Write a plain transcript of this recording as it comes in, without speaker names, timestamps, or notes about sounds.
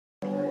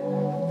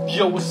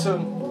Yo,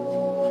 listen,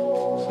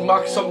 it's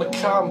Max on the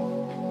cam.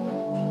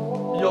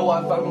 Yo,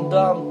 I'm Van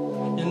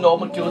Damme. You know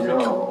my girl's my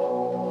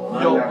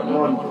queen. Yo, I'm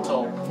on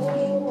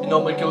top. You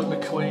know my girl's my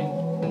queen.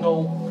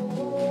 No,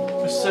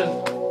 listen,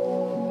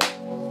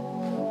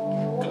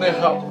 gonna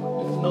help.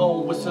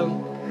 No,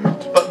 listen.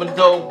 But me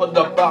down, but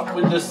I'm back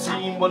with the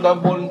scene. When I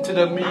wanted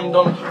to mean,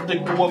 don't have to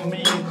go and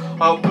mean.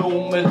 I'll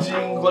build my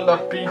team, gonna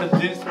be the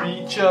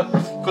teacher.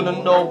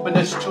 Gonna know, be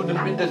the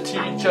student, be the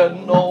teacher.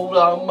 No,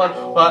 that man,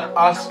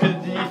 I ask a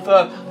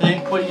deeper. They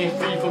ain't playing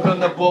FIFA,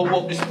 gonna blow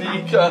up the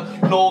speaker.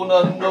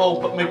 No,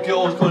 but my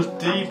girls goes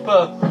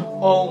deeper.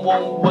 On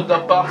one with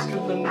a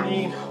basket and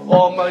lean.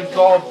 Oh my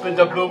god, be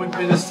the blowing,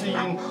 be the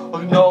scene. Oh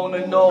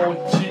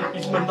no, she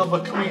is my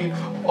another queen.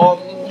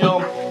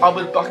 I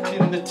was back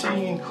in the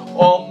teen.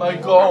 Oh my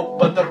god,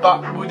 but the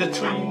back with the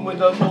dream. When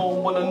I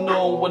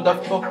know, when I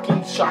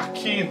fucking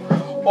shacking.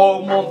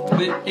 Oh man,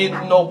 it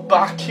ain't no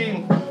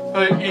backing.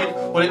 It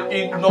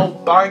ain't no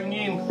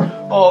banging.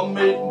 Oh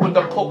mate, when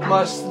I put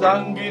my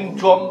slang in,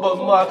 drum but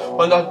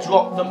when I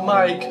drop the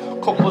mic,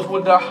 couples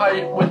with the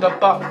height, with the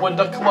back, with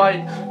the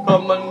kite.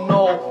 Come and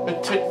know,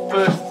 it take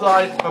first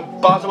flight,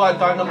 and bars like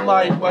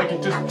dynamite, where you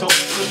just don't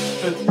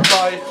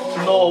fight.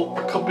 No,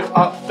 it could be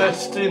out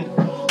festing.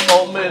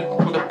 Oh man,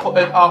 when I put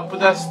it out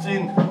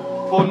predestined.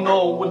 Oh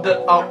no, with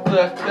the out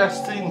there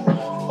cresting.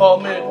 Oh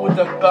man, with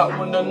the back,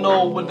 with the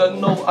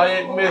no, I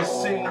ain't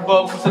missing.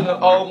 Bumps and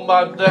all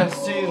my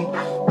blessing.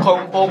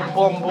 Come,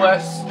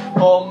 bless.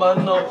 Oh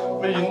man, no,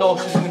 me you know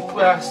she's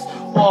impressed.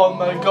 Oh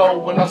my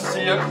god, when I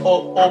see her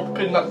up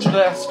in that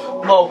dress.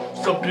 Mo,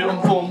 so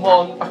beautiful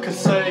man, I can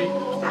say.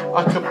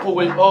 I can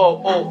put it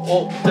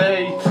all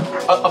day.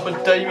 I've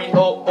been daily,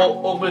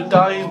 all a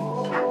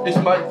dime. It's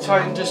my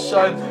time to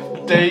shine.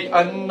 Day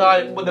and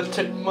night with a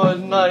tip my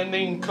nine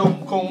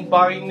income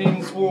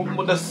combining, one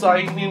with a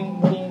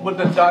signing, one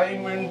with a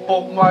diamond,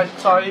 but my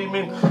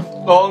timing.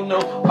 Oh no,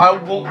 I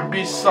won't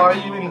be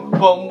signing,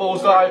 but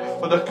most I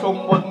for the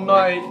come one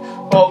night.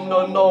 Oh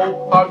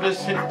no, I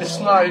just hit the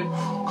snipe.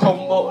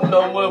 Come up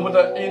nowhere with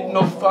a ain't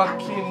no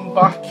fucking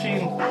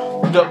backing.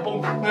 The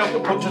bump, the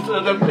punches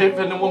to them if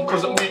anyone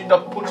cause it me the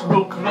punch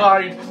look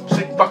right.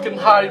 Sit back and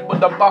hide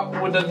with the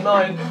back with a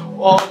 9.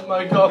 Oh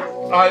my god,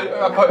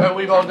 I put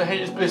we've all the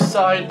haters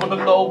beside, but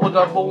I know what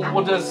I won't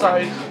with the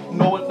side.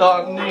 Know what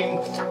that mean,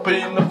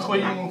 being the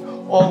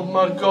queen. Oh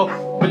my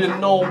god, but you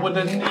know what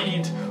I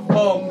need.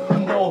 Oh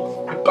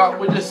no, we're back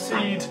with the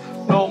seed.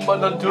 No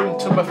man I do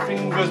till my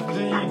fingers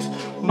bleed.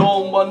 No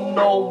one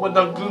know when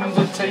the guns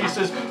and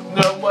tasters.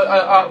 No what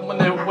I act when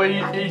they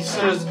weigh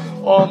aces.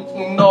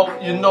 No,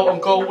 you know I'm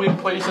going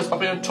places. I'll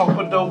be on top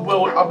of the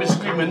world, I'll be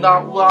screaming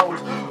out loud.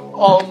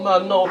 Oh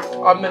man, no,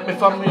 I met my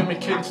family and my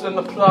kids in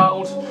the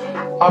cloud.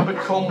 I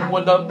become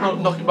when I'm not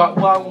knocking back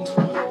round.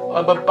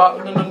 I'm a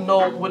back in the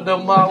note with the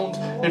mound.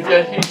 If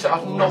you hate it,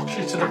 I'll knock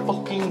you to the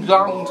fucking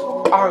ground.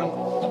 Bang.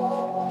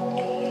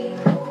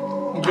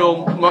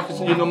 Yo, Marcus,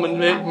 you know my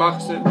name,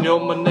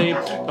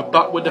 I'm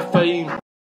back with the fame.